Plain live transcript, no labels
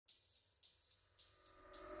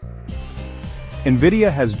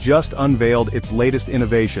Nvidia has just unveiled its latest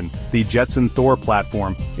innovation, the Jetson Thor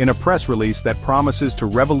platform, in a press release that promises to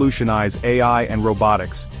revolutionize AI and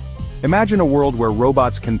robotics. Imagine a world where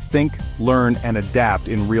robots can think, learn, and adapt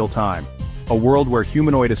in real time. A world where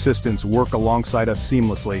humanoid assistants work alongside us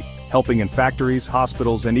seamlessly, helping in factories,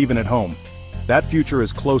 hospitals, and even at home. That future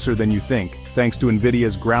is closer than you think, thanks to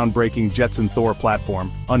Nvidia's groundbreaking Jetson Thor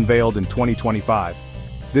platform, unveiled in 2025.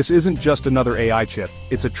 This isn't just another AI chip,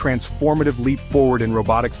 it's a transformative leap forward in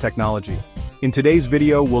robotics technology. In today's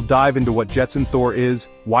video, we'll dive into what Jetson Thor is,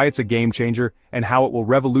 why it's a game changer, and how it will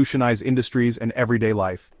revolutionize industries and everyday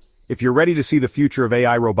life. If you're ready to see the future of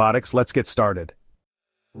AI robotics, let's get started.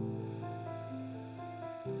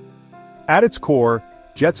 At its core,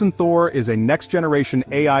 Jetson Thor is a next-generation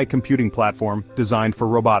AI computing platform designed for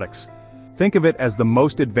robotics. Think of it as the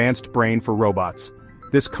most advanced brain for robots.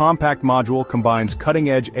 This compact module combines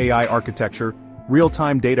cutting-edge AI architecture,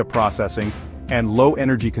 real-time data processing, and low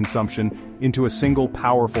energy consumption into a single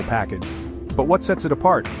powerful package. But what sets it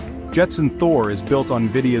apart? Jetson Thor is built on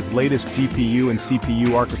Nvidia's latest GPU and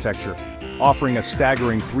CPU architecture, offering a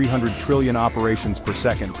staggering 300 trillion operations per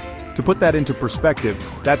second. To put that into perspective,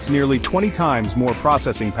 that's nearly 20 times more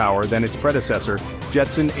processing power than its predecessor,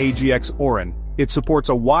 Jetson AGX Orin. It supports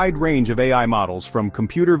a wide range of AI models from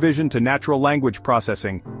computer vision to natural language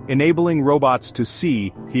processing, enabling robots to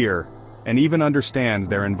see, hear, and even understand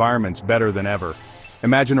their environments better than ever.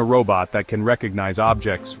 Imagine a robot that can recognize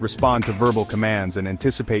objects, respond to verbal commands, and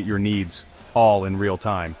anticipate your needs, all in real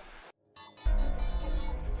time.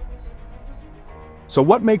 So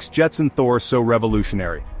what makes Jetson Thor so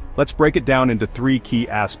revolutionary? Let's break it down into three key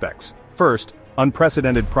aspects. First,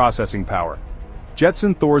 unprecedented processing power.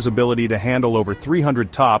 Jetson Thor's ability to handle over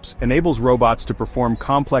 300 TOPS enables robots to perform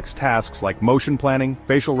complex tasks like motion planning,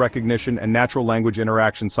 facial recognition, and natural language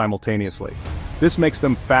interaction simultaneously. This makes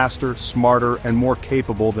them faster, smarter, and more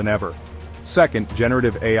capable than ever. Second,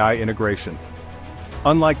 generative AI integration.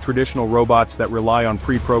 Unlike traditional robots that rely on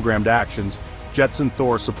pre-programmed actions, Jetson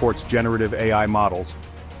Thor supports generative AI models.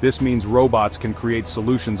 This means robots can create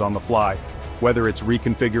solutions on the fly, whether it's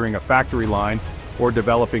reconfiguring a factory line or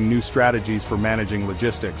developing new strategies for managing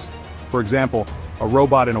logistics. For example, a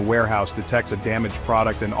robot in a warehouse detects a damaged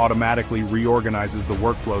product and automatically reorganizes the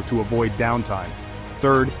workflow to avoid downtime.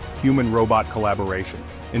 Third, human-robot collaboration.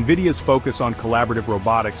 Nvidia's focus on collaborative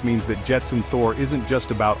robotics means that Jetson Thor isn't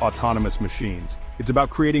just about autonomous machines. It's about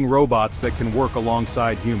creating robots that can work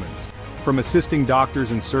alongside humans. From assisting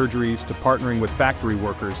doctors in surgeries to partnering with factory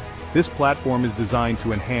workers, this platform is designed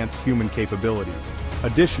to enhance human capabilities.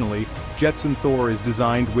 Additionally, Jetson Thor is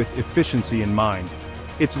designed with efficiency in mind.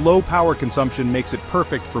 Its low power consumption makes it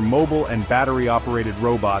perfect for mobile and battery-operated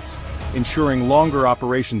robots, ensuring longer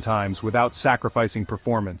operation times without sacrificing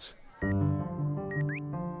performance.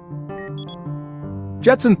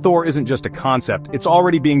 Jetson Thor isn't just a concept, it's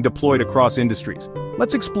already being deployed across industries.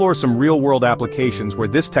 Let's explore some real-world applications where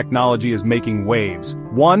this technology is making waves.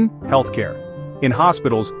 1. Healthcare. In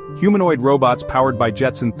hospitals, humanoid robots powered by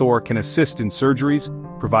Jetson Thor can assist in surgeries,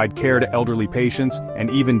 provide care to elderly patients, and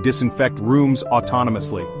even disinfect rooms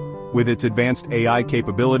autonomously. With its advanced AI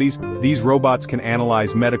capabilities, these robots can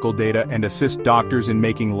analyze medical data and assist doctors in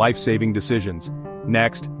making life-saving decisions.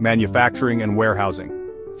 Next, manufacturing and warehousing.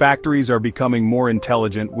 Factories are becoming more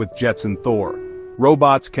intelligent with Jetson Thor.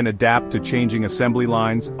 Robots can adapt to changing assembly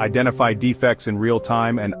lines, identify defects in real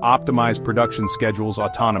time, and optimize production schedules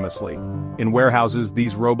autonomously. In warehouses,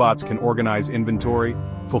 these robots can organize inventory,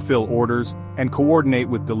 fulfill orders, and coordinate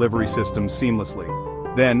with delivery systems seamlessly.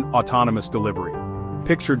 Then, autonomous delivery.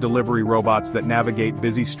 Picture delivery robots that navigate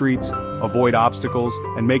busy streets, avoid obstacles,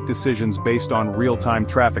 and make decisions based on real-time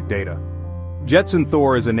traffic data. Jetson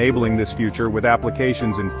Thor is enabling this future with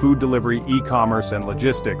applications in food delivery, e-commerce, and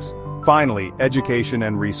logistics. Finally, education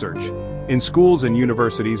and research. In schools and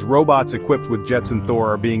universities, robots equipped with Jetson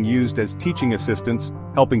Thor are being used as teaching assistants,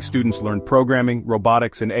 helping students learn programming,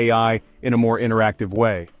 robotics, and AI in a more interactive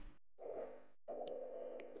way.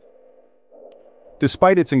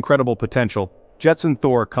 Despite its incredible potential, Jetson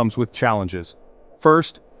Thor comes with challenges.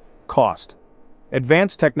 First, cost.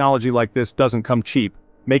 Advanced technology like this doesn't come cheap,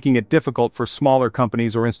 making it difficult for smaller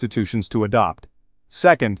companies or institutions to adopt.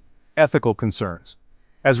 Second, ethical concerns.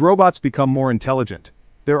 As robots become more intelligent,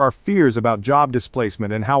 there are fears about job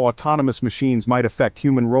displacement and how autonomous machines might affect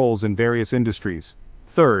human roles in various industries.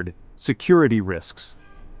 Third, security risks.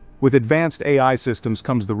 With advanced AI systems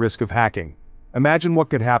comes the risk of hacking. Imagine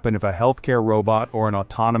what could happen if a healthcare robot or an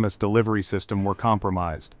autonomous delivery system were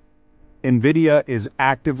compromised. Nvidia is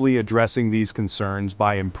actively addressing these concerns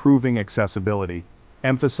by improving accessibility,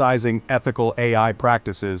 emphasizing ethical AI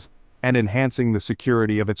practices, and enhancing the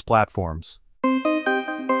security of its platforms.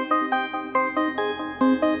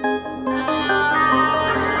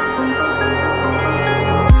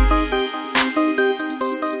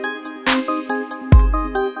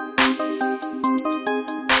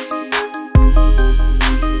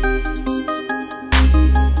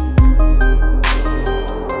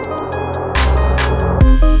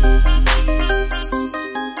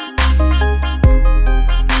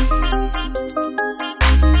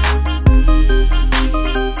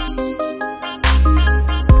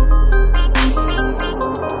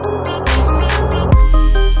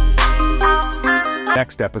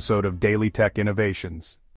 next episode of Daily Tech Innovations.